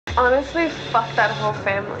Honestly, fuck that whole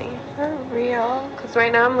family. For real? Because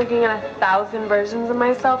right now I'm looking at 1,000 versions of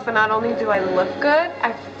myself, and not only do I look good,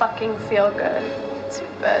 I fucking feel good. It's a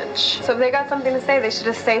bitch. So if they got something to say, they should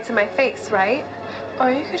just say it to my face, right?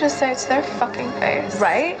 Or you could just say it to their fucking face.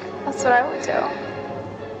 Right? That's what I would do.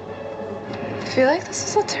 I feel like this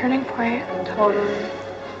is a turning point. Totally.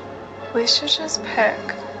 We should just pick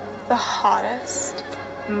the hottest,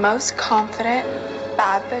 most confident,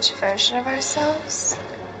 bad bitch version of ourselves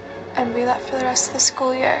and be that for the rest of the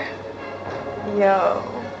school year. Yo.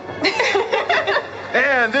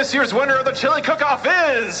 And this year's winner of the chili cook-off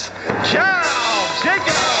is Chow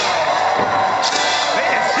Jacob.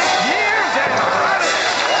 Man, 6 years and running.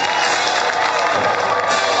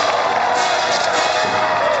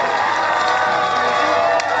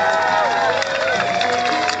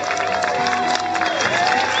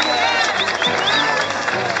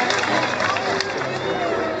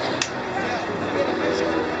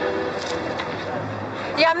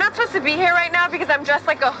 Yeah, I'm not supposed to be here right now because I'm dressed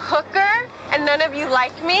like a hooker and none of you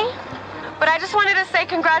like me. But I just wanted to say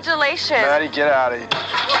congratulations. Maddie, get out of here.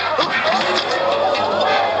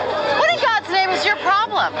 What in God's name is your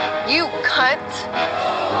problem? You cunt.